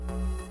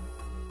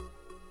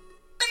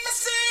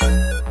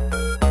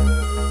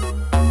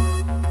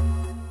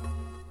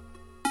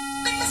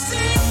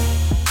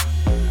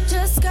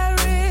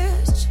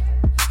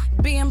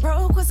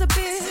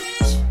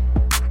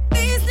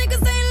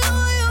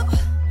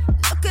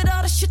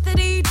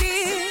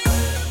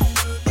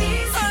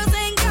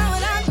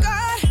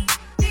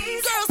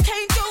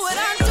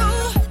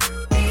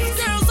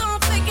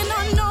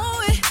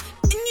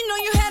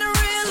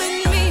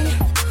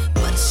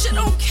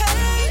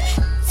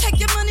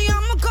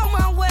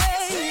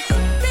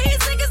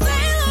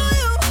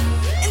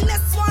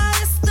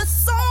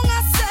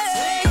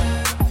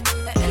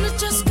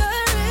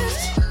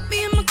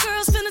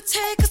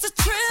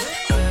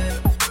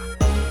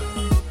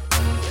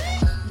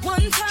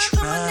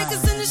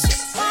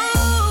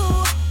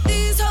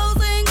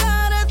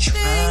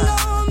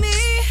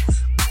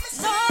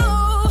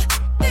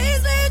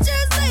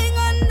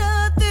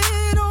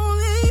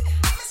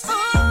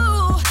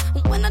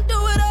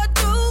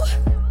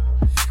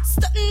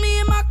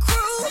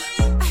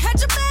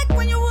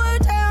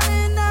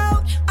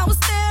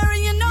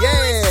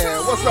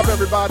What's up,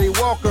 everybody?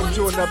 Welcome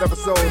to another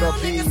episode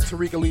of the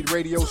Tariq Elite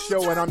Radio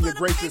Show, and I'm your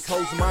gracious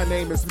host. My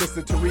name is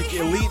Mr. Tariq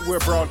Elite. We're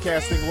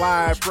broadcasting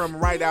live from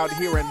right out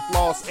here in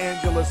Los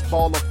Angeles,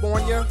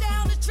 California.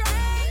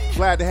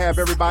 Glad to have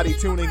everybody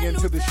tuning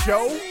into the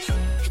show.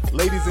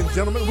 Ladies and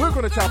gentlemen, we're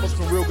going to chop up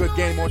some real good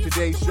game on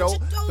today's show.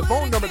 The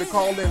phone number to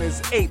call in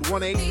is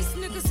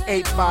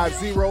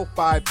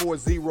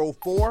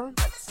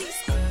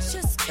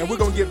 818-850-5404. And we're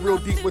going to get real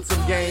deep with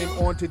some game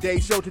on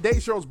today's show.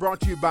 Today's show is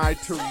brought to you by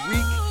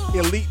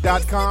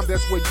TariqElite.com.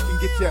 That's where you can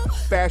get your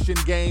fashion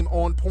game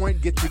on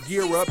point, get your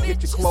gear up,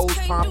 get your clothes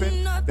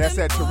popping. That's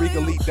at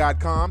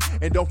TariqElite.com.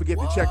 And don't forget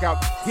to check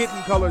out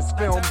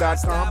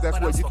HiddenColorsFilm.com. That's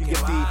where you can get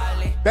the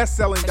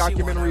best-selling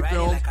documentary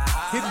films,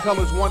 Hidden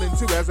Colors 1 and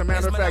 2. As a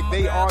matter of fact,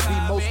 they are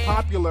the most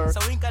popular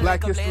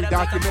Black History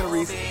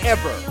documentaries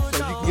ever. So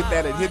you can get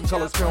that at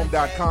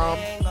HiddenColorsFilm.com.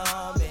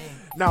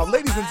 Now,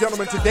 ladies and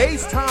gentlemen,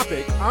 today's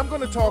topic, I'm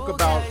going to talk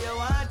about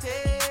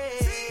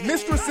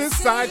mistresses,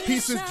 side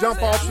pieces,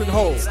 jump-offs, and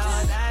holes.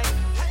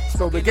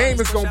 So the game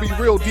is going to be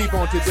real deep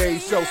on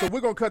today's show. So we're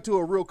going to cut to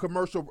a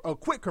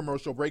quick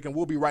commercial break, and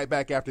we'll be right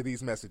back after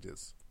these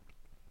messages.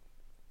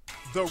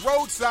 The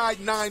Roadside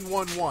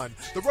 911.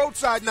 The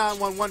Roadside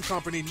 911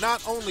 company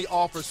not only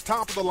offers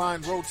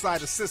top-of-the-line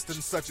roadside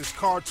assistance such as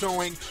car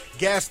towing,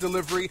 gas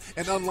delivery,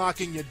 and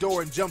unlocking your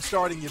door and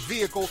jump-starting your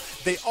vehicle,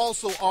 they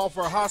also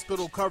offer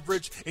hospital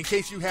coverage in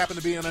case you happen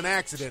to be in an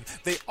accident.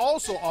 They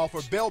also offer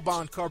bail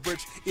bond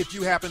coverage if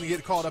you happen to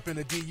get caught up in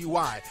a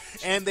DUI.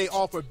 And they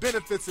offer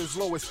benefits as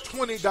low as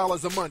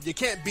 $20 a month. You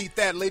can't beat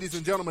that, ladies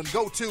and gentlemen.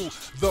 Go to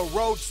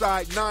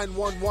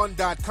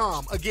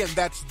theroadside911.com. Again,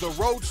 that's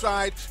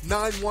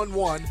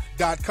theroadside911.com.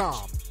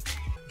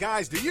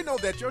 Guys, do you know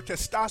that your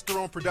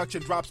testosterone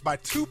production drops by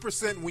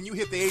 2% when you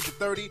hit the age of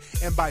 30,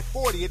 and by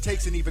 40 it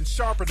takes an even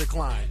sharper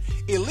decline?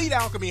 Elite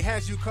Alchemy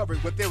has you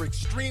covered with their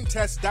Extreme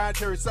Test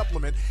dietary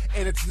supplement,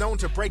 and it's known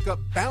to break up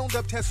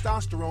bound-up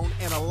testosterone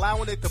and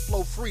allowing it to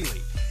flow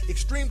freely.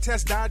 Extreme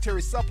Test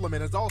dietary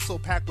supplement is also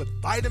packed with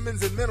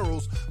vitamins and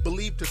minerals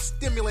believed to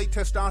stimulate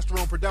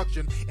testosterone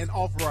production and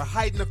offer a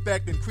heightened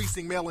effect,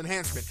 increasing male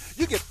enhancement.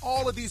 You get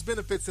all of these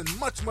benefits and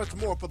much, much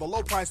more for the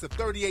low price of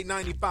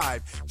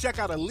 $38.95. Check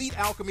out Elite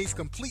Alchemy's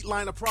complete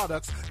line of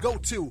products. Go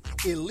to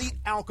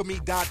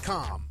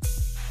EliteAlchemy.com.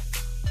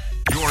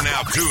 You're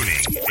now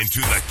tuning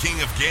into the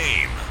King of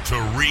Game,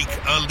 Tariq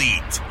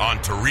Elite, on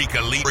Tariq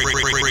Elite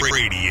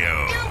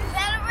Radio.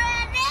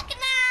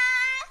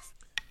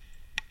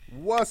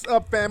 What's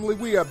up, family?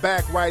 We are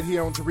back right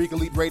here on Tariq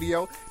Elite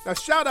Radio. Now,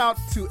 shout out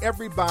to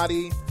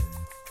everybody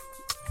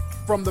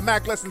from the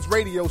Mac Lessons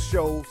Radio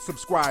Show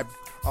subscribe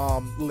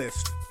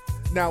list.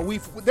 Now,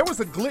 there was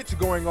a glitch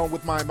going on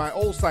with my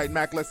old site,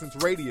 Mac Lessons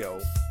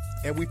Radio,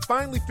 and we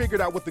finally figured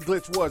out what the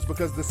glitch was,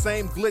 because the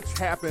same glitch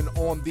happened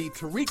on the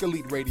Tariq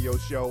Elite Radio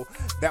Show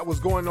that was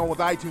going on with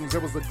iTunes. There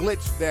was a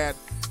glitch that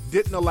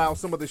didn't allow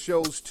some of the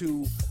shows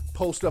to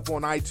post up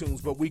on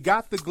iTunes, but we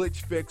got the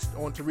glitch fixed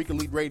on Tariq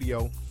Elite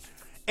Radio,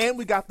 and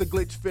we got the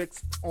glitch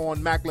fixed on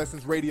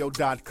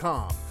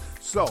MacLessonsRadio.com.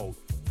 So,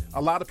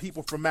 a lot of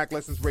people from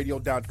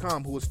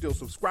MacLessonsRadio.com who are still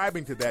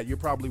subscribing to that, you're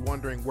probably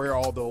wondering where are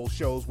all the old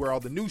shows, where are all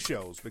the new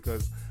shows,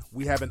 because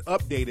we haven't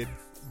updated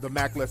the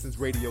Mac Lessons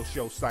Radio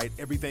Show site.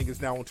 Everything is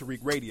now on Tariq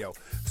Radio.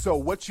 So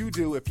what you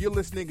do, if you're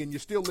listening and you're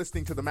still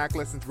listening to the Mac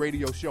Lessons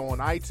Radio Show on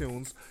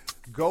iTunes,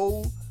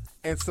 go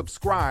and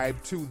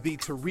subscribe to the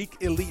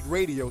Tariq Elite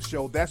Radio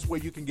Show. That's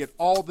where you can get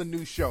all the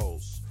new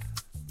shows.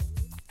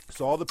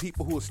 So all the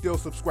people who are still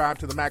subscribed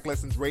to the Mac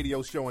Lessons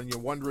Radio Show and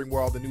you're wondering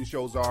where all the new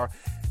shows are,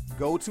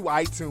 go to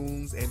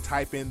iTunes and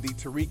type in the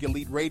Tariq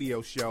Elite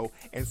Radio Show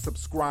and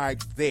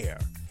subscribe there.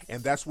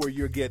 And that's where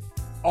you'll get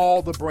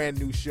all the brand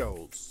new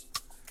shows.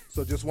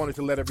 So just wanted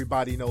to let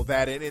everybody know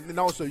that. And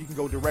also you can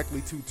go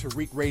directly to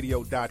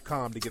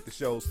TariqRadio.com to get the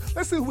shows.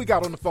 Let's see who we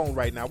got on the phone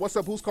right now. What's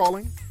up? Who's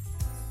calling?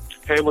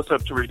 Hey, what's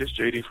up, Tariq? This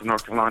JD from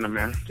North Carolina,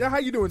 man. Yeah, how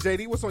you doing,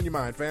 JD? What's on your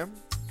mind, fam?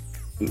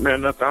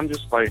 Man, nothing. I'm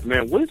just like,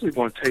 man, what is it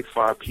going to take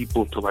for our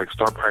people to, like,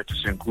 start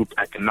practicing group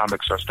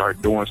economics or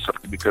start doing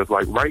something? Because,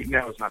 like, right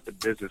now it's not the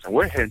business, and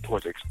we're heading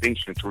towards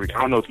extinction, Tariq. I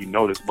don't know if you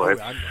noticed, but,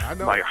 I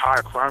know. Like,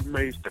 higher crime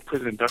rates, the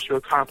prison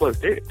industrial complex,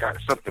 they got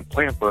something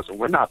planned for us, and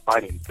we're not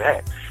fighting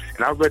back.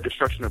 And I read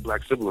Destruction of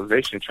Black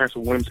Civilization.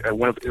 Chancellor Williams, at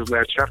one of his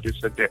last chapters,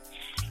 said that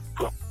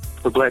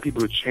for Black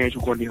people to change,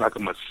 we're going to need, like, a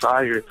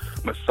Messiah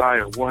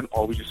one,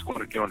 or we just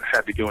going to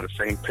have to get on the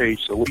same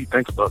page. So what do you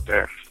think about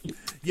that?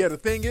 Yeah, the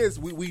thing is,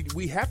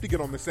 we have to get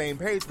on the same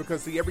page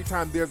because, see, every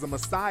time there's a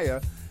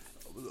Messiah,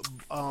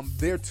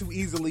 they're too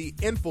easily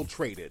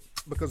infiltrated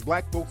because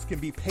Black folks can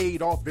be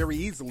paid off very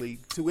easily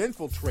to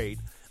infiltrate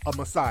a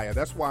Messiah.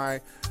 That's why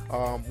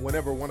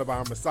whenever one of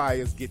our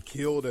Messiahs get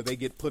killed or they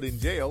get put in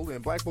jail,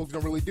 and Black folks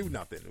don't really do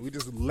nothing. We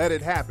just let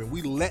it happen.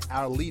 We let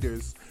our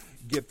leaders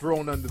get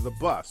thrown under the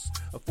bus.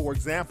 For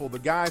example, the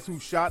guys who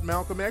shot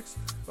Malcolm X,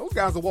 those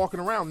guys are walking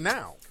around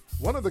now.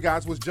 One of the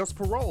guys was just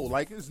paroled,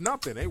 like it's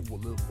nothing. They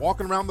were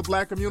walking around the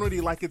Black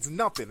community like it's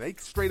nothing. They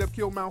straight up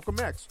killed Malcolm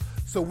X.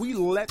 So we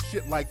let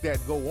shit like that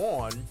go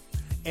on,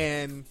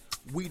 and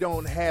we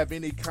don't have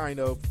any kind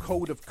of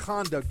code of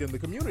conduct in the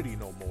community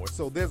no more.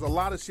 So there's a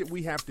lot of shit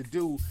we have to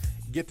do,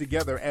 get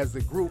together as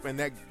a group, and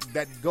that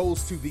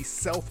goes to the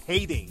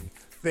self-hating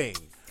thing,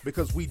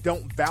 because we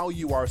don't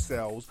value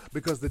ourselves,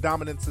 because the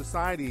dominant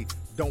society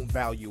don't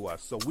value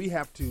us. So we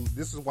have to,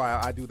 this is why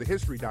I do the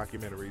history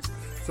documentaries,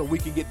 so we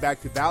can get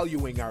back to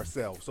valuing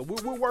ourselves. So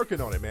we're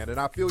working on it, man, and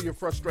I feel your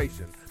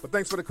frustration. But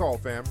thanks for the call,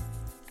 fam.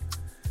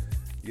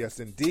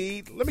 Yes,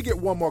 indeed. Let me get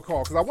one more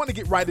call, because I want to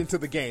get right into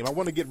the game. I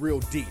want to get real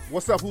deep.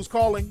 What's up? Who's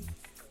calling?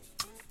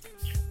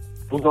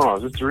 What's going on?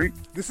 Is this Tariq?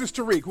 This is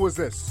Tariq. Who is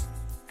this?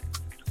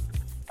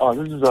 Oh,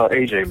 this is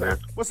AJ, man.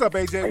 What's up,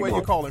 AJ? Where you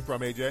you calling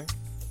from, AJ?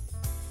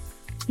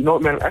 You know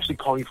what, man? I'm actually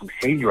calling you from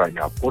Haiti right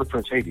now,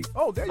 Port-au-Prince, Haiti.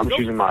 Oh, there you I'm go. just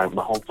using my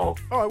home phone.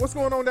 All right, what's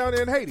going on down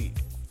there in Haiti?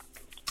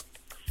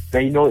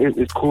 Man, you know,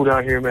 it's cool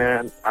down here,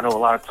 man. I know a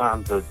lot of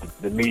times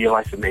the media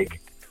likes to make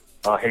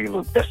Haiti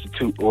look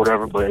destitute or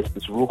whatever, but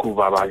it's a real cool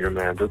vibe out here,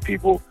 man. Good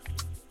people.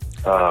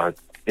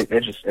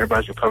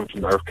 Everybody's recovering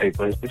from the earthquake,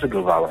 but it's a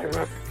good vibe out here,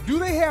 man. Do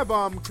they have,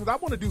 because I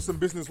want to do some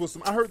business with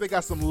I heard they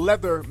got some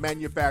leather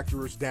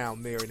manufacturers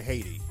down there in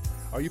Haiti.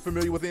 Are you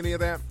familiar with any of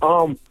that?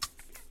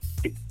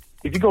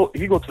 If you go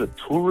to the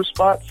tourist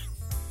spots,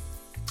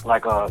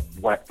 like a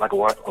lot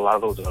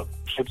of those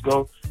trips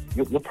go,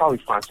 you'll probably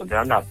find some there.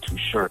 I'm not too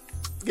sure.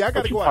 Yeah, I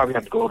got to go out. Probably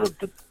have to go to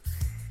the.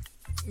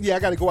 Yeah, I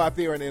got to go out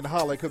there and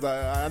holler, because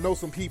I know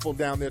some people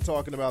down there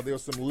talking about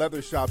there's some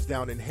leather shops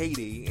down in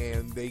Haiti,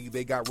 and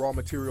they got raw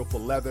material for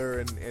leather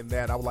and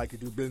that. I would like to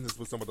do business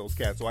with some of those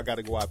cats, so I got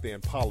to go out there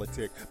and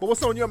politic. But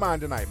what's on your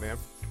mind tonight, man?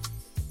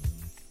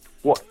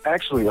 Well,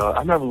 actually,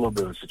 I'm having a little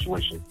bit of a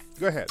situation.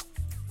 Go ahead.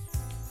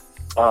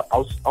 I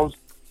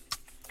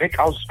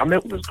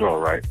met with this girl,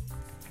 right?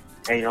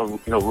 And you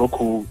know, real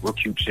cool, real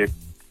cute chick.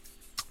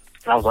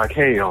 And I was like,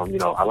 hey,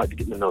 I'd like to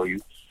get to know you.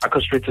 I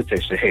cut straight to the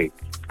chase. Say, hey,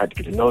 I'd like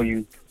to get to know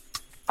you.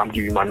 I'm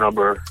giving you my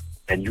number,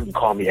 and you can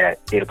call me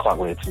at 8:00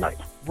 later tonight.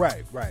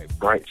 Right.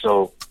 Right.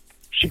 So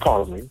she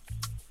calls me,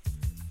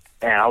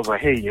 and I was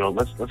like, hey,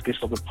 let's get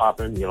something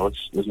popping.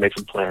 Let's make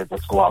some plans.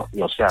 Let's go out,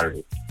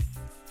 Saturday.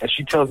 And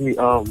she tells me,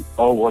 oh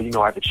well,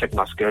 I have to check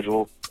my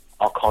schedule.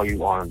 I'll call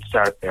you on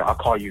Saturday. I'll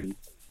call you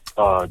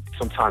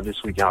sometime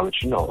this week, and I'll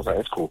let you know. I was like,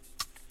 that's cool.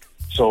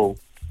 So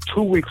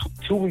 2 weeks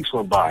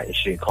went by, and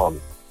she didn't call me.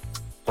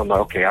 So I'm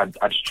like, okay, I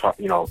just try,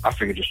 I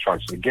figured just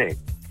charge to the game.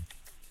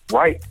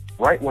 Right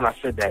when I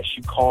said that,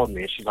 she called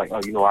me, and she's like,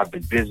 oh, I've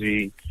been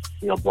busy,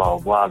 blah, blah,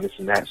 blah, this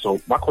and that. So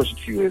my question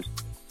to you is,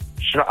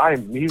 should I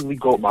immediately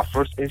go with my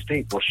first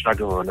instinct, or should I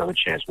give her another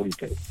chance? What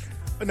do you think?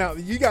 Now,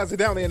 you guys are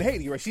down there in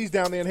Haiti, right? She's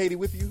down there in Haiti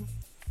with you?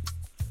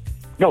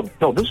 No,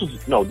 this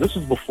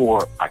was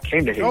before I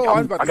came to Haiti. Oh, I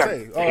was about to say.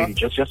 I got to Haiti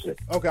just yesterday.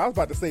 Okay, I was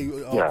about to say,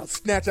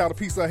 snatch out a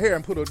piece of her hair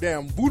and put a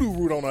damn voodoo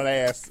root on her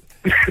ass.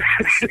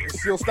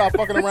 She'll stop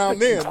fucking around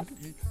then.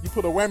 You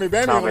put a whammy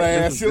bammy on her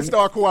ass, she'll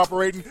start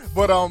cooperating.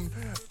 But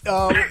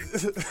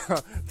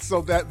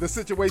so that the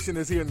situation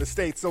is here in the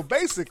States. So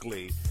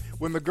basically,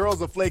 when the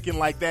girls are flaking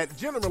like that,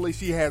 generally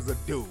she has a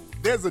dude.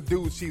 There's a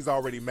dude she's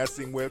already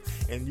messing with,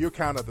 and you're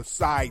kind of the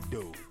side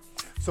dude.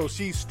 So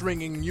she's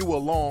stringing you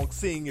along,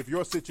 seeing if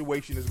your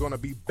situation is going to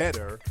be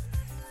better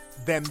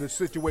than the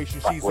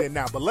situation she's in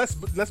now. But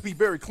let's be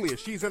very clear.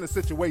 She's in a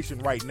situation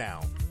right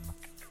now.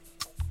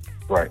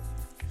 Right.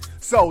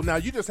 So now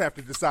you just have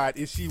to decide,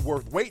 is she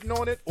worth waiting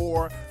on it,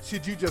 or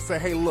should you just say,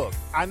 hey, look,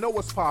 I know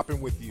what's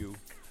popping with you.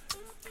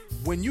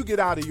 When you get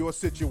out of your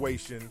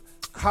situation,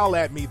 holler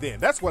at me then.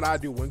 That's what I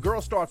do. When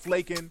girls start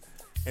flaking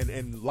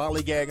and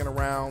lollygagging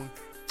around,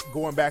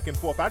 going back and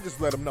forth, I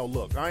just let them know,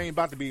 look, I ain't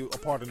about to be a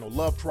part of no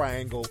love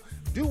triangle.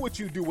 Do what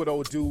you do with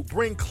old dude.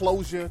 Bring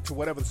closure to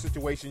whatever the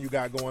situation you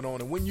got going on.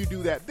 And when you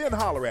do that, then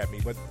holler at me.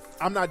 But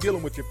I'm not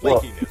dealing with your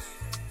flakiness.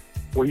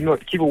 Well,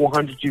 to keep it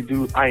 100, you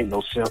do. I ain't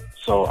no simp,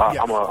 so I'm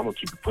gonna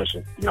keep it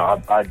pushing.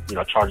 I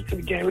charge it to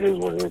the game. It is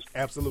what it is.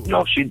 Absolutely.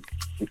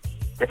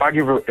 If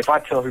I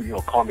tell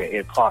her, call me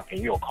at 8:00, and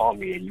you don't call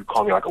me, and you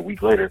call me like a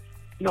week later,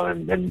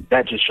 and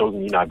that just shows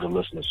me you're not a good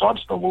listener. So I'm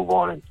just gonna move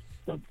on and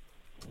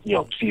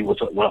see what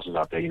else is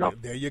out there,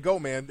 There you go,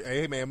 man.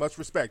 Hey, man, much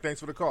respect. Thanks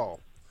for the call.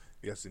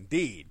 Yes,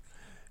 indeed.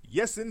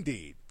 Yes,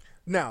 indeed.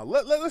 Now,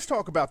 let's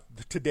talk about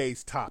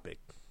today's topic.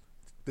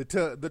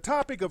 The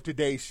topic of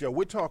today's show,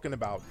 we're talking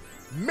about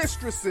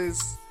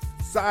mistresses,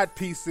 side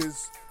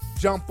pieces,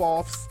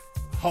 jump-offs,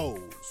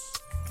 hoes.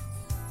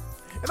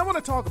 And I want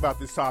to talk about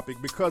this topic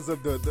because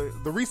of the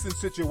recent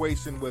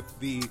situation with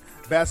the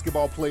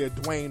basketball player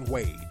Dwayne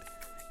Wade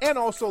and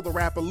also the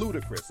rapper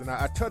Ludacris. And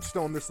I touched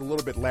on this a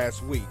little bit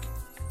last week.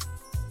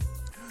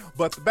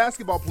 But the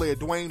basketball player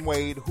Dwayne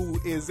Wade, who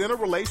is in a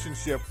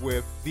relationship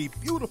with the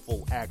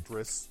beautiful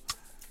actress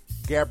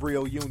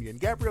Gabrielle Union.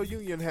 Gabrielle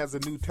Union has a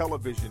new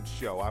television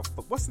show.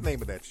 What's the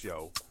name of that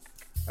show?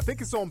 I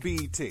think it's on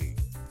BET.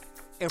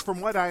 And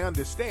from what I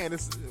understand,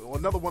 it's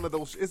another one of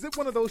those. Is it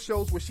one of those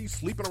shows where she's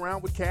sleeping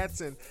around with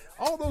cats? And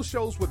all those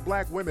shows with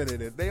black women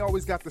in it, they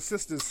always got the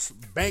sisters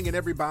banging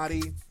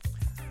everybody.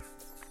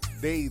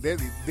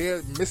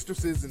 They're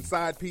mistresses and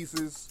side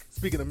pieces.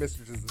 Speaking of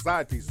mistresses and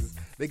side pieces,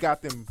 they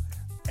got them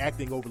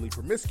acting overly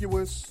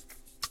promiscuous.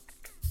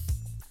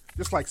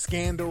 Just like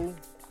Scandal,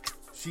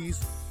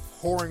 she's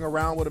whoring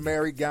around with a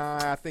married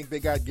guy. I think they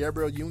got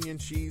Gabrielle Union.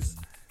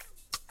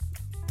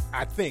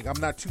 I'm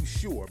not too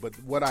sure, but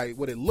what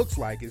it looks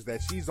like is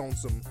that she's on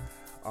some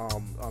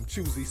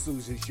choosy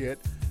Susie shit.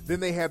 Then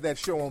they have that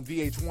show on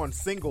VH1,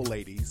 Single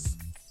Ladies,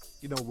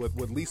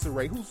 with Lisa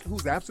Ray,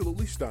 who's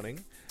absolutely stunning,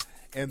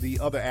 and the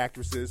other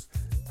actresses.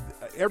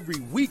 Every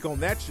week on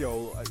that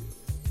show,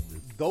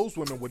 those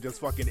women were just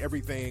fucking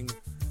everything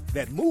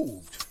that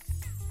moved.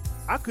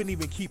 I couldn't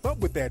even keep up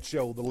with that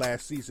show, the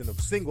last season of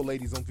Single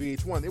Ladies on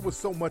VH1. There was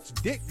so much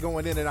dick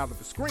going in and out of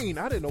the screen,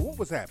 I didn't know what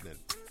was happening.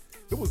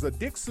 It was a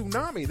dick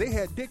tsunami. They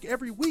had dick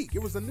every week.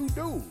 It was a new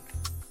dude.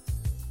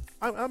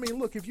 I mean,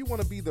 look, if you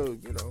want to be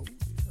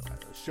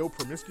show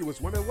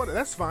promiscuous women,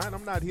 that's fine.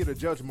 I'm not here to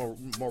judge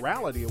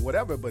morality or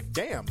whatever, but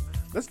damn,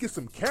 let's get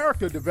some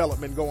character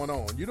development going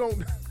on.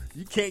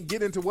 You can't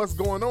get into what's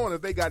going on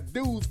if they got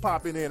dudes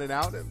popping in and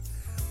out and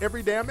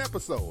every damn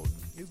episode.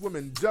 These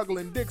women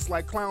juggling dicks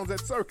like clowns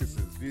at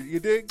circuses. You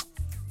dig?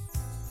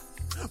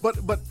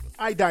 But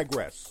I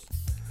digress.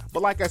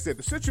 But like I said,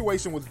 the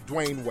situation with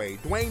Dwayne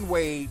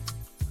Wade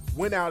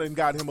went out and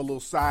got him a little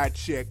side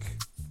chick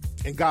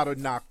and got her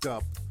knocked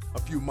up a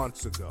few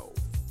months ago.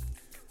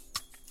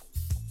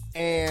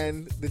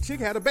 And the chick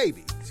had a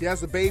baby. She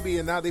has a baby,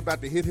 and now they're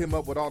about to hit him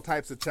up with all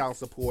types of child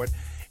support.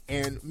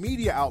 And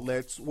media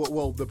outlets,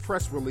 the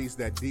press release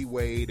that D.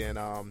 Wade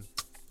and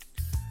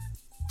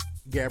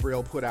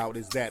Gabrielle put out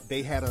is that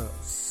they had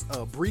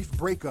a brief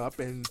breakup,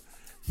 and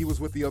he was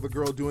with the other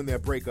girl doing their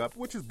breakup,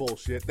 which is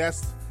bullshit.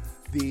 That's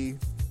the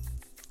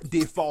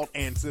default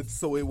answer,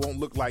 so it won't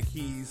look like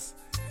he's,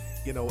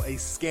 a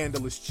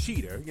scandalous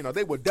cheater.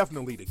 They were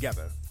definitely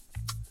together.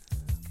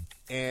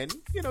 And,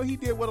 he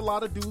did what a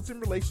lot of dudes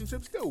in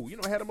relationships do.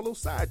 Had him a little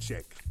side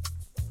chick.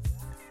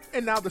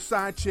 And now the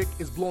side chick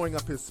is blowing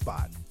up his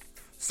spot.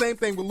 Same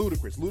thing with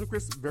Ludacris.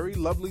 Ludacris, very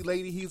lovely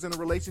lady he's in a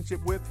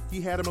relationship with.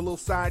 He had him a little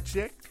side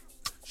chick.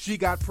 She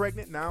got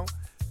pregnant. Now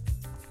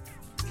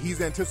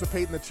he's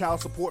anticipating the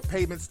child support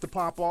payments to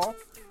pop off.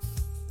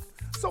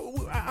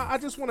 So I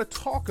just want to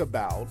talk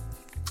about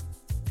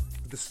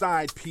the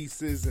side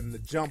pieces and the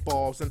jump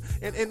offs.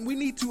 And we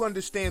need to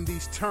understand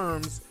these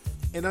terms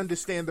and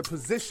understand the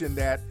position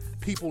that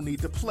people need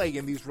to play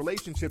in these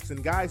relationships,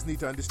 and guys need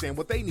to understand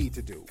what they need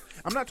to do.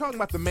 I'm not talking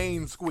about the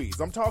main squeeze.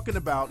 I'm talking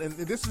about, and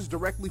this is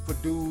directly for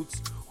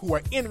dudes who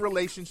are in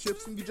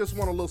relationships and you just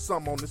want a little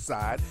something on the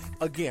side.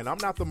 Again, I'm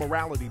not the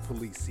morality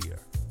police here.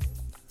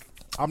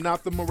 I'm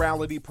not the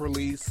morality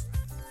police.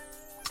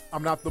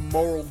 I'm not the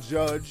moral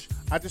judge.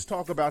 I just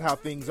talk about how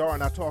things are,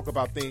 and I talk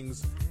about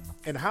things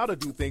and how to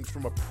do things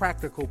from a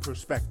practical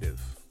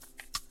perspective.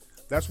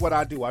 That's what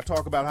I do. I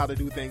talk about how to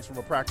do things from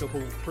a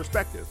practical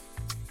perspective.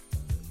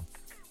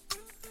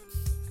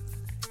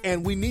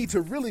 And we need to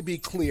really be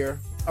clear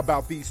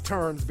about these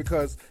terms,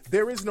 because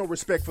there is no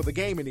respect for the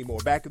game anymore.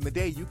 Back in the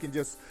day, you can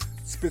just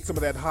spit some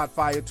of that hot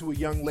fire to a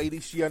young lady.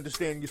 She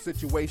understands your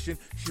situation.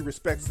 She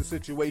respects the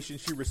situation.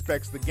 She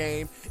respects the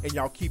game. And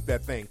y'all keep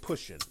that thing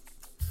pushing.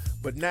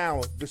 But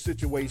now the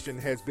situation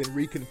has been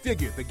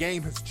reconfigured. The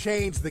game has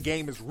changed. The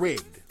game is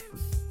rigged.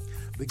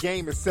 The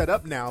game is set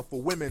up now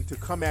for women to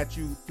come at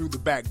you through the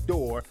back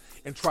door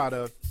and try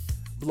to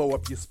blow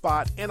up your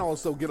spot and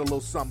also get a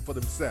little something for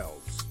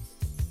themselves.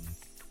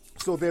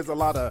 So there's a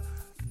lot of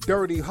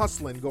dirty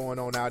hustling going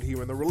on out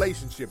here in the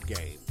relationship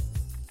game.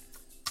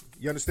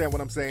 You understand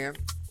what I'm saying?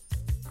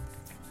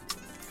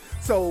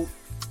 So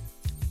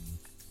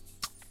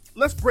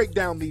let's break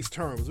down these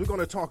terms. We're going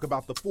to talk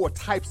about the 4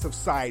 types of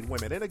side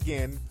women. And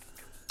again,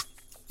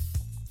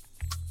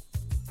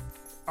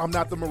 I'm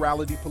not the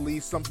morality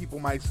police. Some people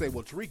might say,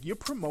 well, Tariq, you're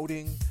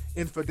promoting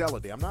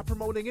infidelity. I'm not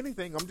promoting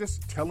anything. I'm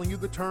just telling you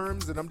the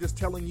terms, and I'm just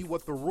telling you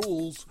what the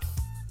rules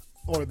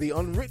or the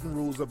unwritten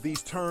rules of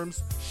these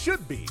terms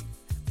should be.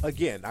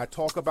 Again, I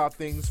talk about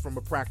things from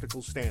a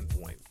practical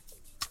standpoint.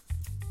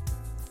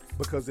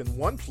 Because in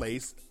one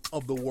place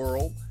of the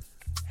world,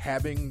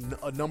 having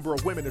a number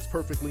of women is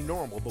perfectly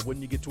normal. But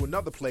when you get to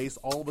another place,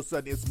 all of a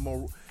sudden it's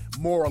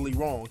morally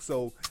wrong.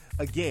 So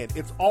again,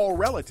 it's all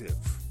relative.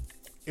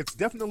 It's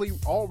definitely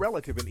all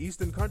relative. In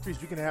Eastern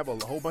countries, you can have a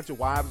whole bunch of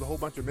wives, a whole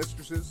bunch of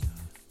mistresses.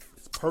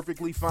 It's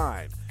perfectly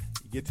fine.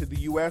 You get to the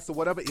U.S. or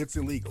whatever, it's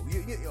illegal.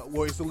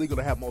 Well, it's illegal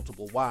to have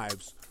multiple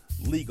wives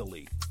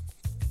legally.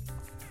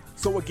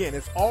 So again,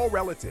 it's all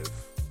relative.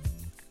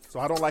 So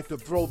I don't like to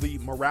throw the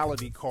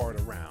morality card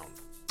around.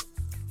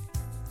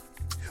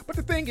 But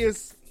the thing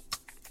is,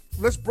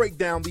 let's break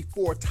down the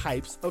 4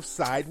 types of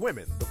side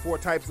women. The 4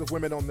 types of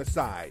women on the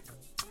side.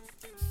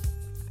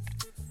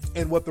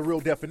 And what the real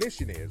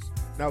definition is.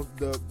 Now,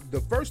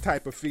 the first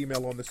type of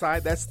female on the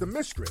side, that's the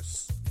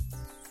mistress.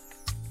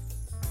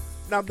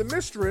 Now, the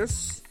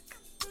mistress,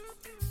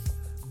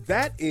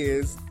 that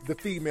is the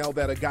female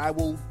that a guy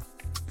will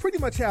pretty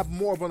much have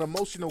more of an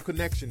emotional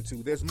connection to.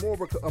 There's more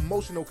of an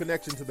emotional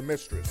connection to the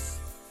mistress.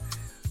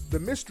 The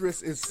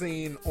mistress is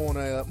seen on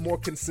a more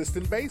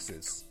consistent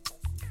basis.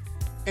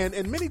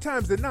 And many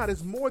times than not,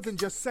 it's more than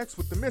just sex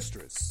with the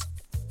mistress.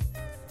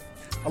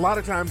 A lot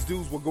of times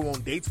dudes will go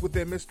on dates with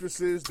their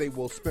mistresses. They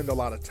will spend a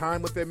lot of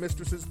time with their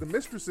mistresses. The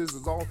mistress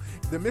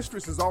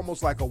is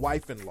almost like a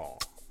wife-in-law.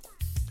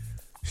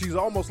 She's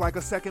almost like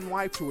a second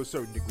wife to a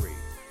certain degree.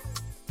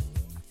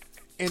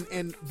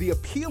 And the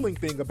appealing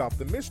thing about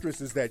the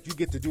mistress is that you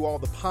get to do all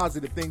the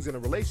positive things in a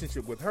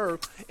relationship with her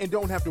and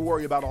don't have to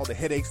worry about all the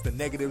headaches, the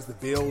negatives, the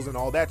bills, and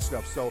all that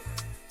stuff. So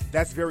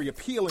that's very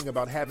appealing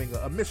about having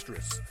a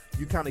mistress.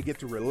 You kind of get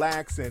to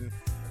relax, and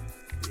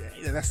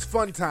that's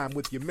fun time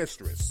with your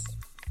mistress.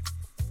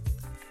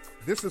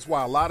 This is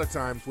why a lot of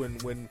times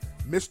when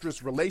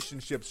mistress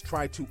relationships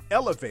try to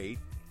elevate,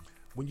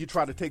 when you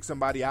try to take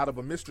somebody out of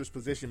a mistress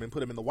position and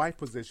put them in the wife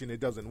position, it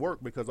doesn't work,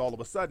 because all of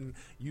a sudden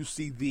you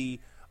see the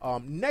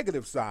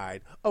negative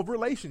side of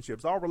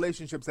relationships. All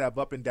relationships have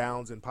up and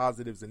downs and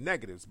positives and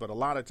negatives, but a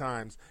lot of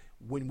times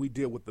when we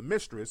deal with the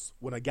mistress,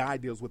 when a guy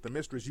deals with the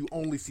mistress, you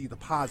only see the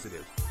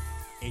positive,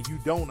 and you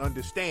don't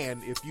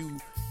understand if you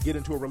get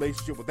into a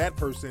relationship with that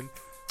person,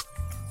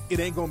 it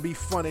ain't gonna be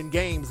fun and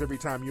games every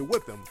time you're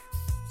with them.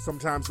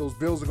 Sometimes those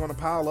bills are gonna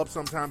pile up.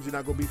 Sometimes you're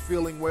not gonna be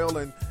feeling well,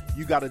 and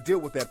you got to deal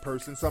with that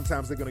person.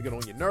 Sometimes they're gonna get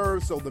on your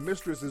nerves, so the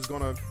mistress is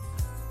gonna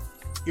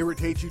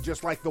irritate you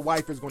just like the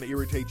wife is going to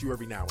irritate you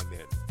every now and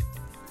then.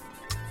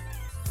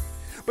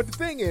 But the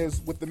thing is,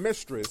 with the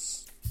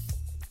mistress,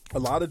 a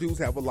lot of dudes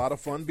have a lot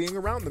of fun being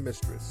around the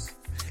mistress.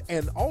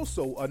 And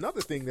also,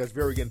 another thing that's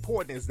very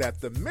important is that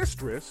the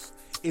mistress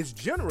is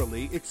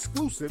generally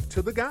exclusive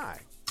to the guy.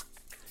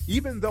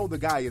 Even though the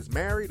guy is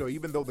married, or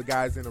even though the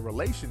guy's in a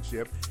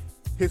relationship,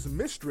 his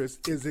mistress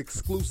is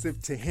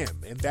exclusive to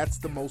him. And that's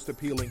the most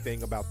appealing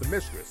thing about the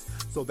mistress.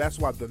 So that's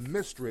why the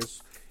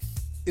mistress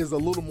is a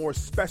little more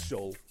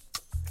special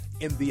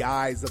in the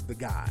eyes of the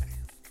guy.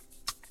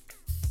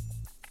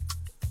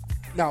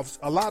 Now,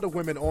 a lot of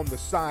women on the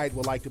side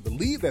will like to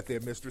believe that they're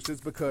mistresses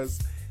because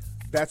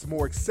that's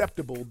more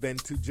acceptable than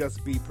to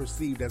just be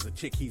perceived as a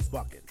chick he's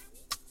bucking.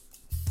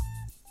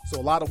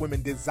 So a lot of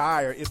women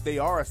desire, if they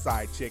are a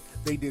side chick,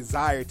 they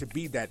desire to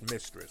be that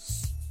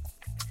mistress.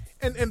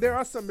 And there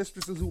are some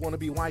mistresses who want to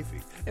be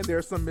wifey, and there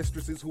are some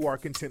mistresses who are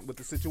content with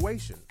the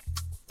situation.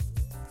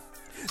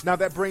 Now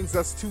that brings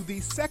us to the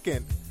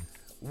second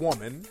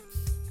woman.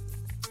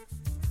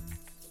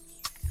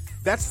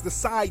 That's the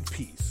side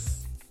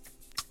piece.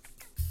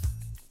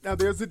 Now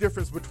there's a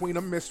difference between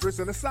a mistress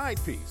and a side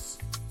piece.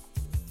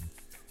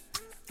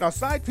 Now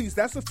side piece,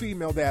 that's a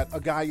female that a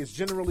guy is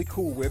generally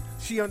cool with.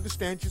 She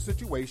understands your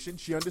situation.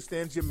 She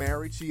understands you're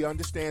married. She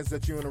understands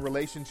that you're in a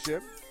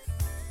relationship.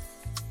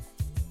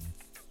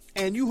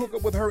 And you hook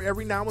up with her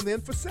every now and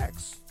then for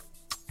sex.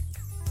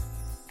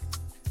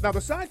 Now, the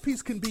side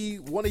piece can be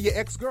one of your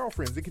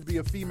ex-girlfriends. It could be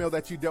a female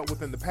that you dealt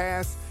with in the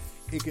past.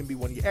 It can be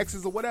one of your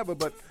exes or whatever,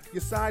 but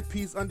your side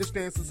piece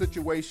understands the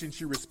situation.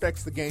 She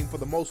respects the game for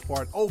the most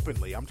part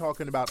openly. I'm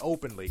talking about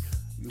openly.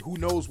 Who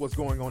knows what's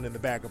going on in the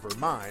back of her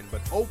mind,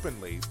 but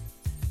openly,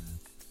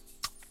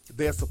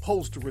 they're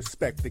supposed to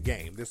respect the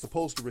game. They're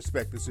supposed to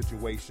respect the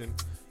situation.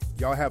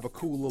 Y'all have a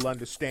cool little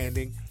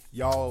understanding.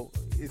 Y'all,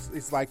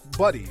 it's like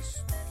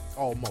buddies,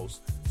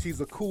 almost.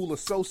 She's a cool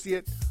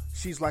associate.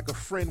 She's like a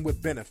friend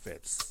with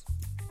benefits.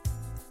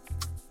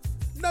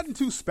 Nothing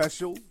too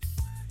special.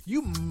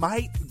 You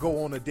might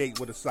go on a date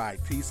with a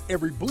side piece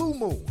every blue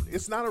moon.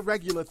 It's not a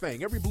regular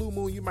thing. Every blue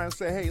moon you might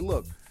say, hey,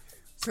 look,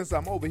 since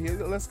I'm over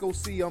here, let's go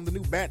see the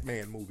new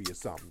Batman movie or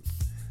something.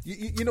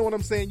 You know what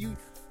I'm saying?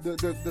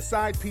 The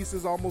side piece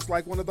is almost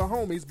like one of the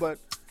homies, but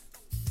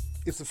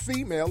it's a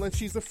female and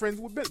she's a friend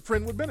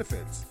with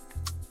benefits.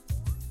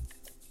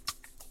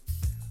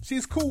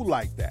 She's cool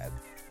like that.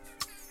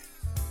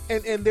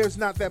 And there's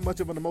not that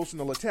much of an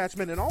emotional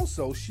attachment. And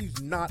also,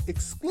 she's not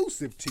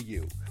exclusive to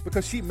you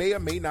because she may or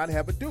may not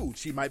have a dude.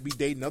 She might be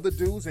dating other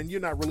dudes and you're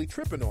not really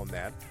tripping on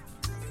that.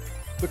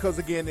 Because,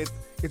 again,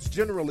 it's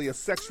generally a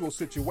sexual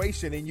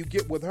situation and you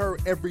get with her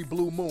every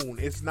blue moon.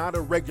 It's not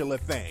a regular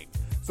thing.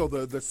 So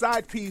the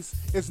side piece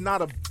is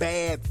not a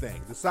bad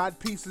thing. The side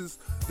pieces,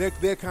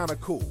 they're kind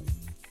of cool.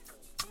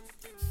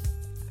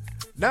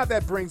 Now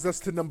that brings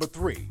us to number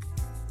 3.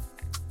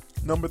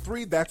 Number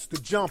 3, that's the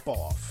jump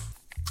off.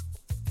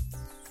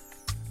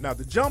 Now,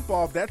 the jump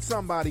off, that's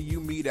somebody you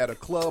meet at a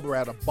club or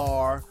at a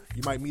bar.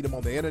 You might meet them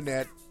on the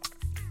internet.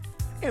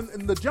 And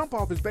the jump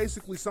off is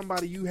basically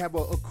somebody you have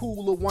a cool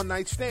little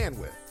one-night stand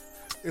with.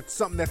 It's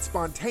something that's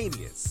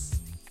spontaneous.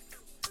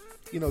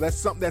 That's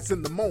something that's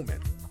in the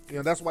moment.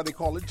 That's why they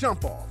call it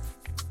jump off.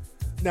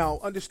 Now,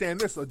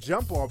 understand this. A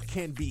jump off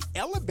can be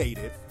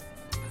elevated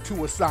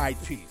to a side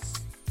piece.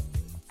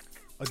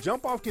 A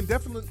jump off can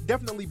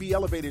definitely be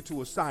elevated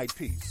to a side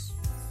piece.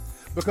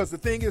 Because the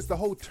thing is, the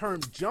whole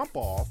term jump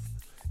off,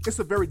 it's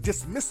a very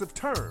dismissive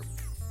term.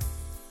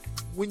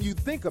 When you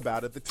think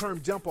about it, the term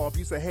jump off,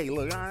 you say, hey,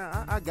 look,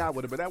 I got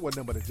with it, but that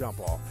wasn't but a jump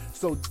off.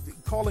 So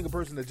calling a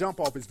person a jump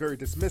off is very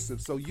dismissive.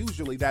 So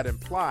usually that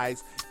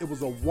implies it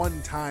was a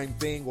one-time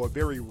thing or a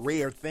very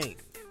rare thing.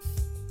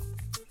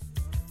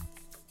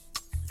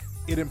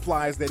 It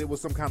implies that it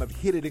was some kind of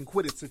hit it and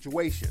quit it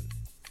situation.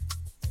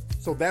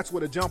 So that's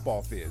what a jump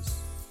off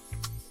is.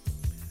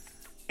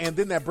 And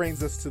then that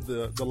brings us to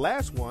the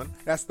last one.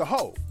 That's the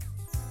hoe.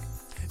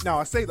 Now,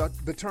 I say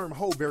the term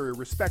hoe very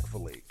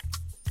respectfully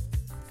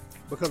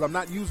because I'm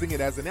not using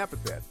it as an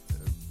epithet.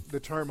 The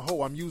term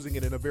hoe, I'm using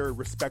it in a very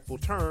respectful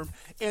term,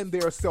 and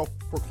they're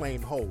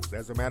self-proclaimed hoes.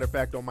 As a matter of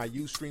fact, on my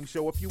Ustream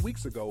show a few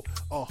weeks ago,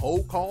 a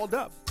hoe called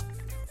up,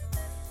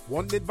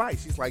 wanted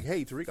advice. She's like,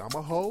 hey, Tariq, I'm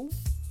a hoe.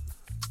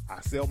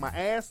 I sell my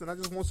ass, and I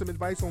just want some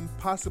advice on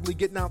possibly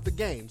getting out the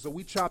game. So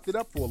we chopped it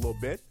up for a little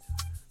bit,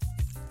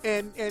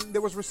 and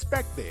there was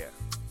respect there.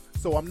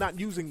 So I'm not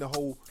using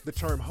the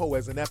term hoe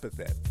as an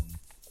epithet.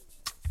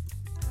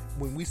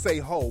 When we say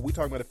hoe, we're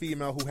talking about a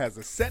female who has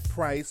a set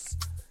price,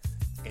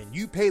 and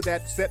you pay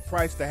that set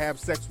price to have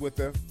sex with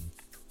her.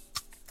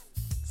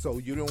 So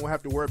you don't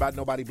have to worry about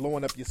nobody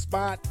blowing up your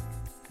spot.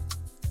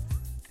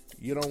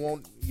 You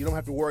don't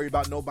have to worry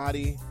about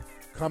nobody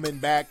coming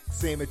back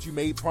saying that you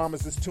made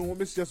promises to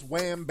them. It's just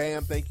wham,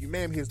 bam, thank you,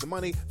 ma'am, here's the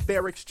money.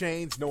 Fair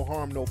exchange, no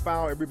harm, no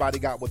foul. Everybody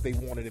got what they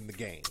wanted in the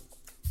game.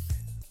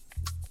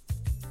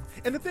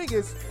 And the thing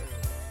is,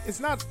 it's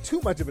not too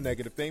much of a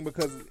negative thing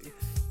because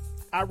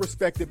I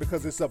respect it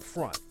because it's up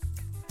front.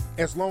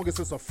 As long as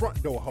it's a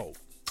front door hoe.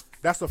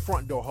 That's a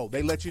front door hoe.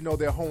 They let you know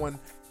they're hoeing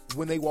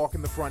when they walk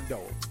in the front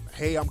door.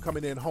 Hey, I'm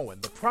coming in hoeing.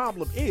 The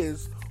problem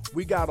is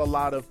we got a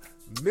lot of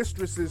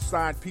mistresses,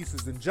 side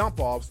pieces, and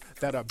jump offs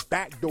that are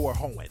backdoor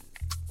hoeing.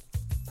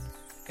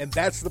 And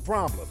that's the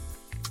problem.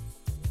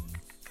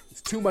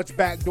 It's too much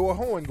backdoor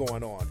hoeing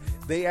going on.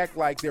 They act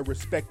like they're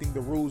respecting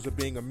the rules of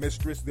being a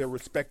mistress. They're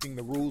respecting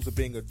the rules of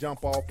being a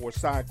jump off or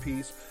side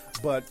piece.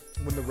 But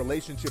when the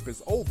relationship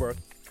is over,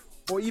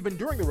 or even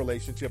during the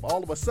relationship,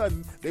 all of a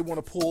sudden they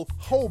want to pull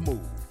hoe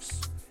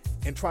moves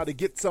and try to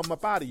get something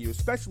up out of you,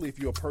 especially if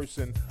you're a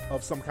person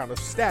of some kind of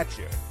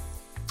stature.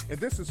 And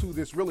this is who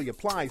this really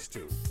applies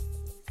to.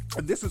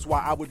 And this is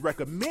why I would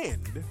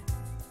recommend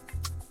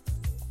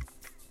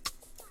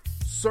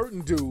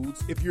certain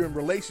dudes, if you're in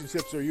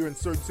relationships or you're in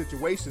certain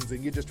situations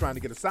and you're just trying to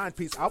get a side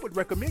piece, I would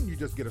recommend you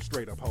just get a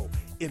straight up hoe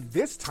in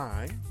this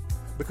time.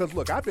 Because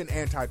look, I've been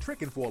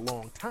anti-tricking for a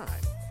long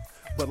time.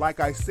 But like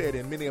I said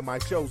in many of my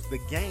shows, the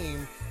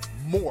game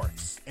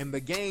morphs and the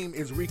game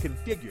is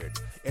reconfigured.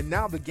 And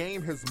now the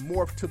game has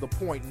morphed to the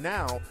point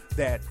now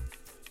that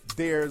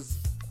there's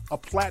a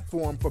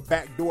platform for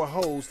backdoor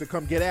hoes to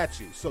come get at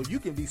you. So you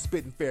can be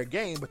spitting fair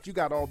game, but you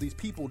got all these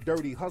people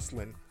dirty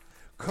hustling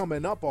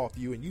coming up off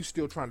you and you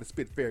still trying to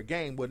spit fair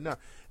game. Well, no,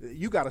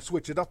 you got to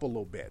switch it up a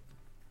little bit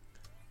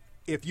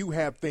if you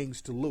have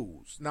things to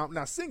lose.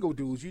 Now single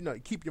dudes,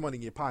 keep your money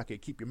in your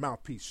pocket, keep your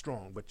mouthpiece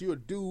strong. But you're a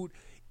dude,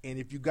 and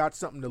if you got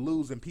something to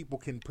lose and people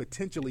can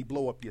potentially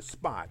blow up your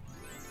spot,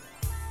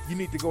 you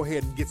need to go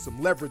ahead and get some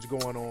leverage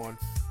going on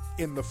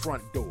in the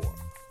front door.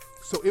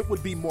 So it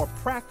would be more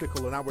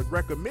practical, and I would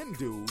recommend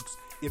dudes,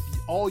 if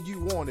all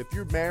you want, if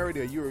you're married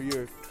or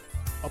you're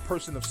a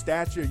person of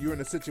stature, you're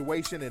in a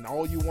situation and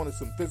all you want is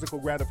some physical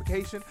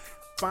gratification,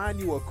 find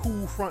you a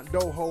cool front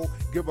door hoe,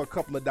 give her a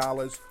couple of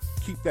dollars,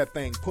 keep that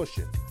thing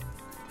pushing.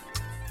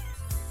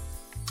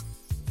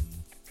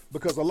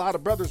 Because a lot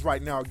of brothers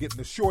right now are getting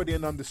the short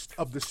end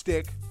of the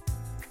stick,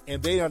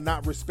 and they are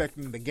not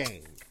respecting the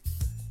game.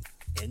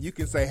 And you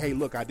can say, hey,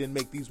 look, I didn't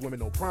make these women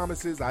no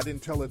promises. I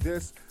didn't tell her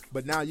this.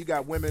 But now you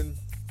got women,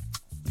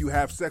 you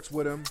have sex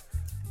with them,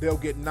 they'll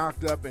get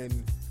knocked up,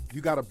 and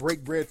you got to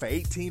break bread for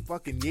 18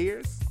 fucking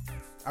years?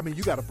 I mean,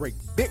 you got to break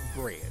big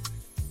bread.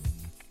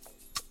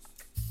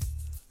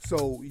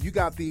 So you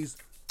got these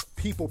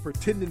people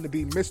pretending to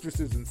be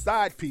mistresses and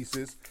side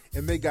pieces,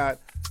 and they got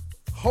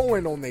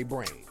hoeing on their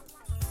brain.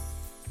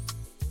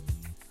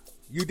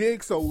 You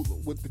dig? So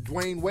with the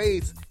Dwayne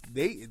Wades,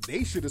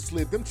 they should have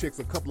slid them chicks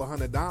a couple of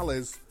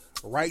 $100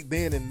 right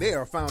then and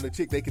there. Found a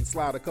chick they can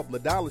slide a couple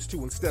of dollars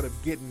to instead of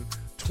getting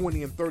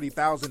 $20,000 and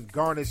 $30,000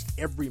 garnished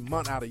every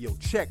month out of your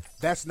check.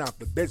 That's not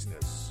the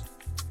business.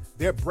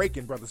 They're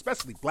breaking, brother,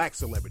 especially black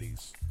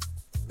celebrities.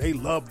 They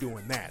love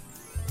doing that.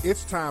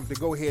 It's time to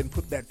go ahead and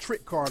put that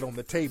trick card on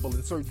the table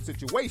in certain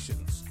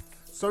situations.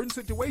 Certain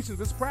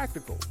situations, it's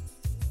practical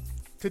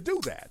to do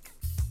that.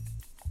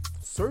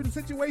 Certain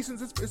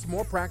situations, it's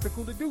more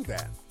practical to do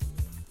that.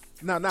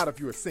 Now, not if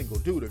you're a single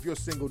dude. If you're a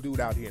single dude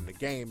out here in the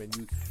game and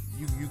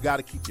you got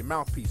to keep your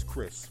mouthpiece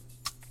crisp.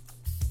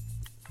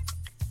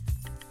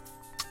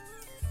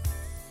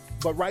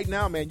 But right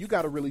now, man, you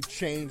got to really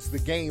change the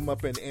game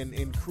up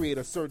and create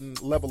a certain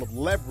level of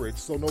leverage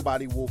so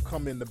nobody will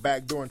come in the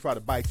back door and try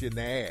to bite you in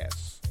the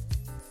ass.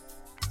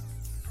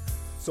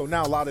 So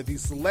now a lot of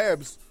these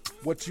celebs,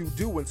 what you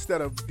do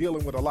instead of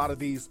dealing with a lot of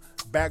these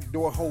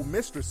backdoor hoe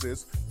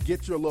mistresses,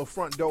 get your little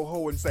front door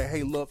hoe and say,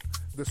 hey, look,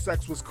 the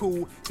sex was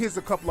cool. Here's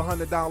a couple of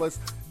 $100.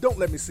 Don't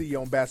let me see you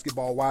on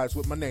Basketball Wives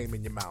with my name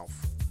in your mouth.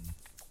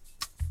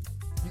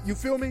 You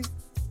feel me?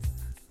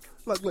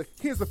 Look,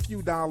 here's a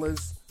few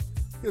dollars.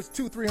 Here's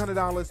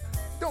 $200-$300.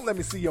 Don't let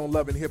me see you on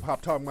Love and Hip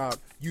Hop talking about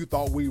you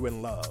thought we were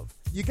in love.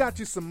 You got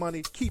you some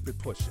money, keep it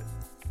pushing.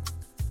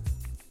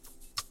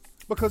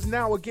 Because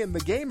now, again, the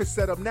game is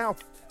set up now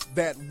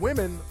that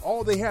women,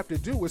 all they have to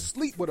do is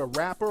sleep with a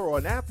rapper or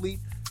an athlete.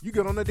 You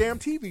get on a damn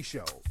TV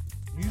show.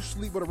 You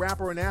sleep with a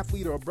rapper, an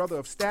athlete, or a brother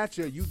of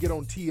stature, you get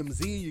on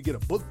TMZ, you get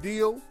a book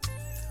deal.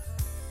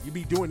 You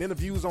be doing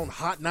interviews on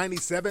Hot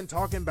 97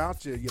 talking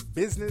about your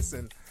business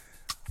and,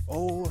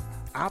 oh,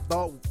 I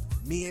thought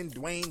me and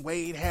Dwayne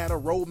Wade had a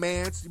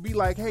romance. You be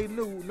like, hey,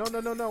 no.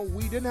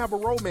 We didn't have a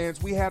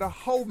romance. We had a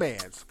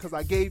hoe-mance because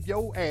I gave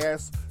your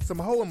ass some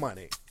hoeing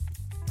money.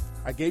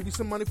 I gave you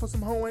some money for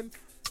some hoeing.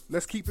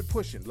 Let's keep it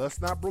pushing.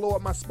 Let's not blow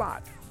up my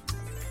spot.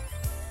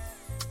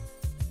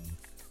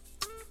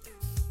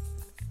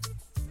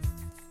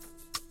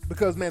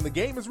 Because, man, the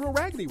game is real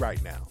raggedy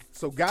right now.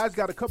 So guys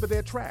got to cover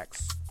their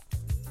tracks.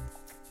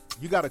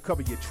 You got to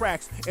cover your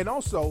tracks. And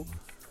also,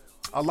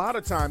 a lot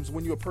of times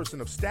when you're a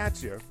person of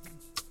stature,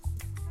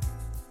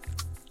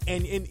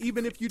 and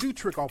even if you do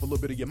trick off a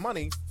little bit of your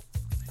money,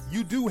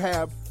 you do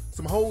have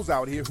some hoes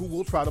out here who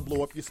will try to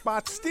blow up your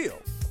spot still.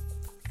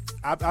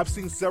 I've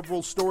seen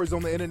several stories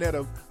on the internet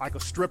of like a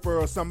stripper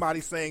or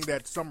somebody saying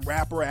that some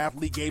rapper or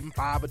athlete gave him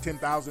 $5,000 or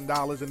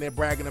 $10,000 and they're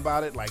bragging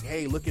about it. Like,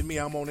 hey, look at me,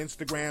 I'm on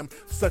Instagram.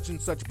 Such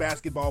and such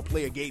basketball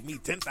player gave me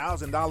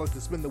 $10,000 to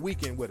spend the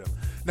weekend with him.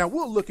 Now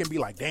we'll look and be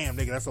like, damn,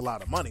 nigga, that's a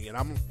lot of money.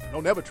 And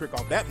don't ever trick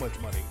off that much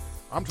money.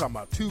 I'm talking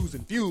about twos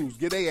and fews.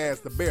 Get their ass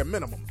the bare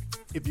minimum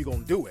if you're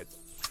going to do it.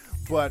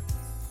 But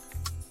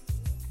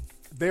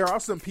there are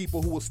some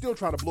people who will still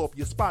try to blow up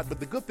your spot. But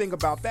the good thing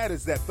about that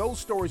is that those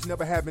stories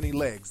never have any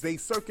legs. They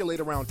circulate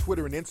around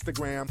Twitter and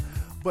Instagram,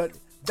 but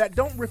that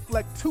don't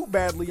reflect too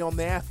badly on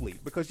the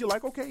athlete because you're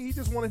like, okay, he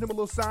just wanted him a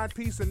little side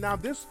piece, and now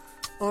this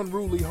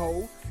unruly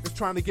hoe is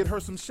trying to get her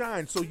some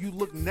shine. So you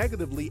look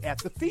negatively at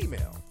the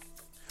female.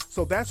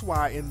 So that's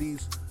why in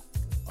these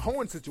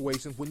hoeing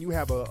situations, when you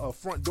have a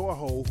front door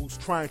hoe who's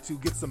trying to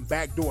get some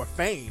backdoor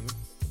fame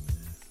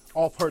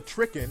off her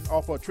tricking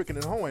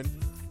and hoeing,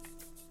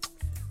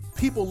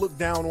 people look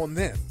down on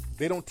them.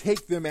 They don't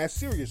take them as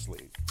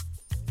seriously.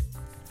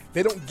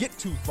 They don't get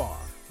too far.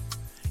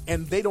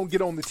 And they don't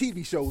get on the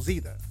TV shows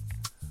either.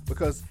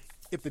 Because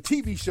if the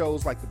TV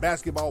shows like the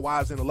Basketball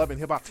Wives and 11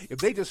 Hip Hop, if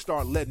they just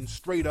start letting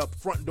straight up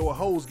front door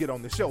hoes get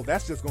on the show,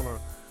 that's just going to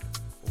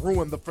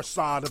ruin the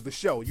facade of the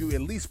show. You at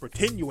least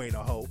pretend you ain't a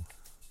hoe.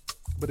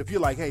 But if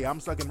you're like, hey,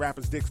 I'm sucking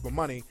rappers' dicks for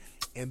money,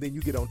 and then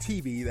you get on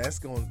TV, that's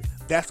going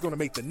to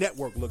make the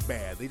network look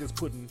bad. They just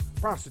putting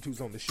prostitutes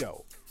on the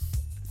show.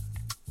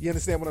 You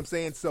understand what I'm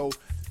saying? So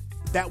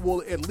that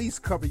will at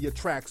least cover your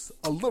tracks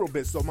a little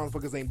bit so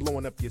motherfuckers ain't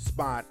blowing up your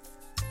spot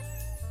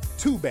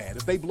too bad.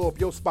 If they blow up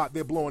your spot,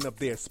 they're blowing up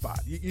their spot.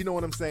 You know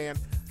what I'm saying?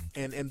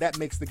 And that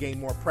makes the game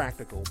more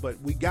practical.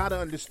 But we got to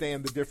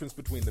understand the difference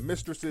between the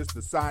mistresses,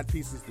 the side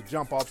pieces, the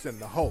jump offs, and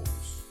the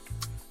hoes.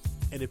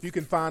 And if you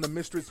can find a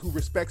mistress who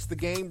respects the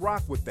game,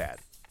 rock with that.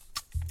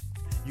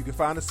 You can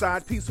find a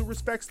side piece who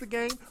respects the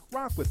game,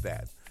 rock with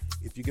that.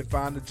 If you can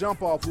find a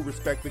jump off who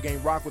respect the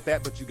game, rock with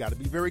that. But you got to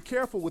be very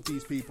careful with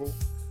these people.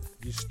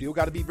 You still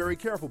got to be very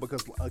careful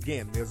because,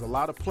 again, there's a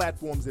lot of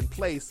platforms in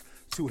place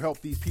to help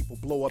these people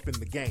blow up in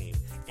the game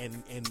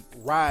and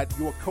ride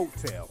your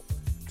coattail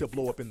to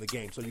blow up in the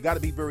game. So you got to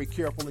be very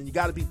careful and you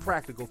got to be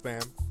practical,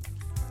 fam.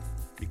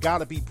 You got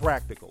to be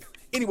practical.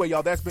 Anyway,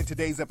 y'all, that's been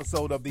today's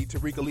episode of the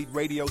Tariq Elite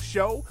Radio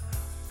Show.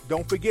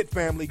 Don't forget,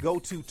 family, go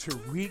to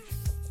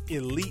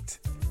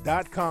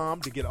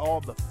TariqElite.com to get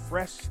all the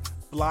fresh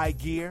fly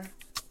gear.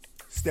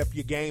 Step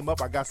your game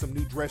up. I got some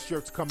new dress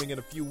shirts coming in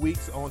a few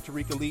weeks on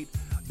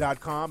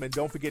TariqElite.com. And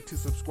don't forget to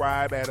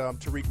subscribe at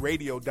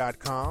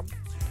TariqRadio.com.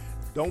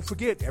 Don't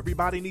forget,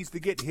 everybody needs to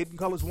get Hidden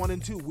Colors 1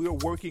 and 2. We're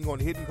working on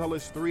Hidden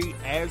Colors 3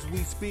 as we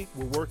speak.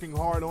 We're working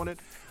hard on it.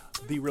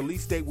 The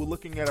release date we're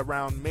looking at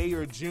around May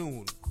or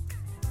June.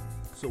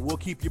 So we'll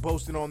keep you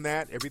posted on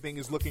that. Everything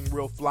is looking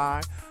real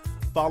fly.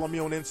 Follow me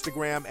on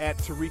Instagram at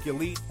Tariq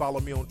Elite. Follow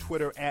me on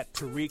Twitter at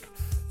Tariq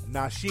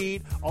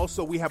Nasheed.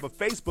 Also, we have a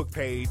Facebook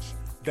page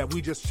that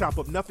we just chop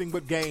up nothing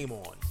but game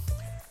on.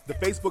 The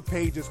Facebook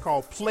page is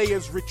called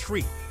Players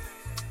Retreat.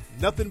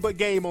 Nothing but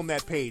game on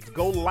that page.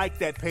 Go like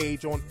that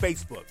page on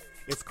Facebook.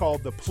 It's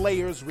called the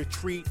Players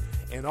Retreat,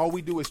 and all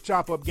we do is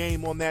chop up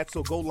game on that,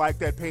 so go like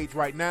that page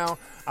right now.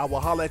 I will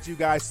holler at you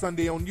guys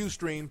Sunday on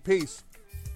Ustream. Peace.